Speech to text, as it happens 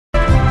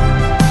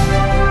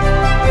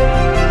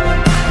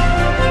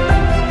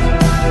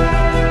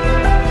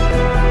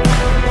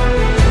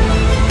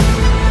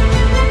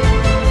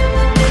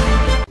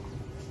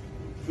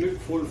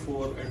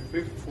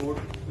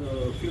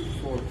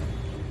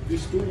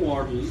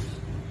models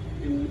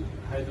in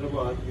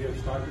Hyderabad. We have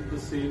started the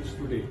sales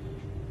today,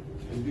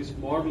 and this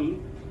model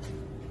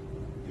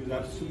is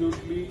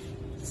absolutely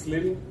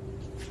slim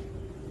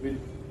with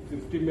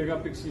 50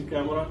 megapixel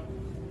camera,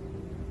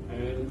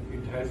 and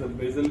it has a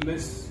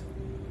bezel-less.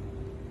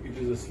 It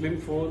is a slim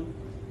phone.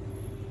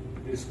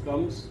 This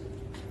comes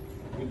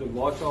with the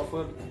watch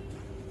offer,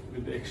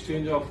 with the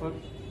exchange offer,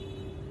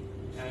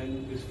 and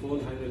this phone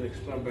has an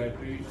extra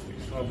battery,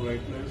 extra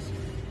brightness,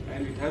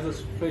 and it has a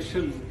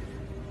special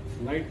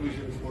night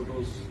vision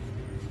photos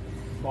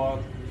for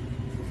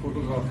the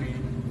photography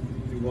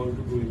you want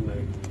to do in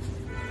night.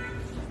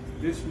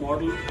 This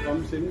model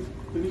comes in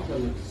 3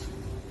 colors,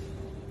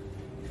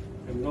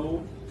 and now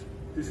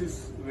this is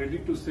ready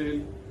to sell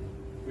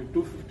with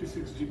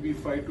 256 GB,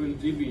 512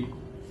 GB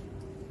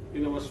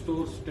in our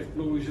stores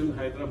Technovision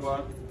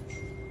Hyderabad.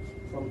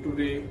 From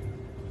today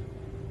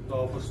the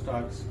offer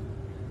starts.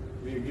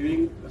 We are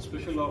giving a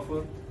special offer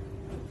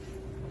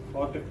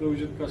for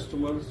Technovision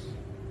customers,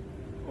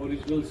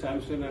 original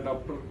Samsung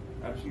adapter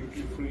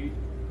absolutely free,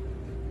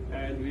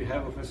 and we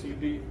have a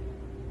facility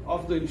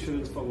of the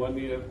insurance for 1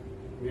 year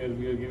where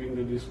we are giving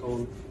the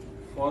discount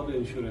for the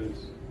insurance.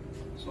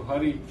 So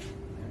hurry,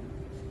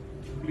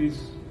 please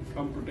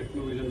come to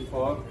Technovision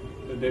for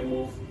the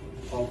demo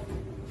of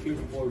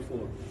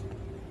Filp4.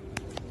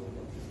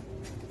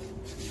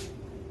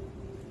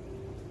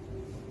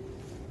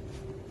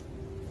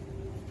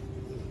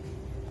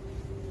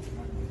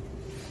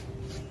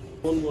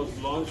 Phone was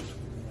launched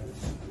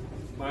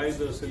by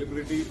the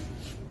celebrity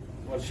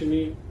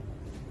Varshini,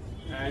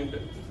 and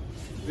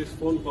this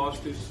phone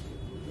cost is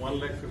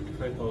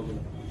 1,55,000.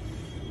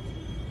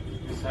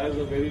 This has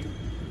a very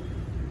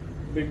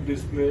big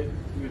display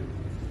with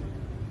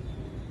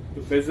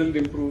the bezel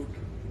improved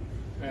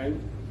and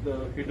the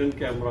hidden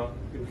camera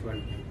in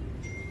front.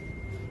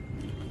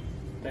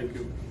 Thank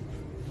you.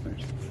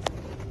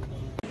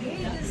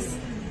 It is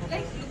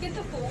like, look at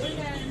the fold,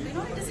 and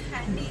it is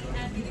handy,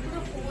 and we put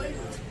a fold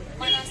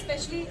on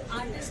especially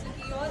artists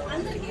or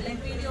andarki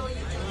like video,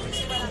 YouTube,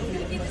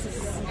 this is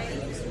very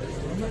useful,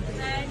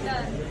 and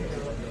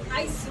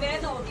I swear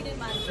the opinion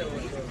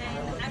marketing,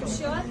 and I'm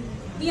sure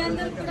మీ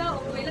అందరూ కూడా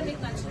ఒకవేళ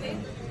మీకు నచ్చితే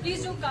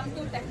please do come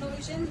to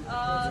టెక్నోవిజన్.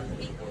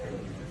 మీకు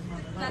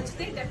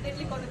నచ్చితే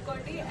definitely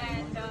కొనుక్కోండి,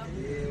 and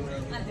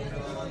అంతే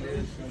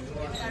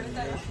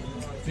అడుగుతారు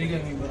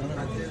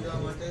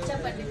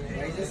చెప్పండి.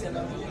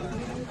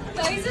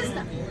 ప్రైజెస్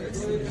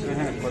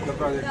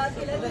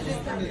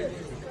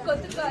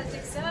కొత్త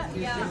ప్రాజెక్ట్స్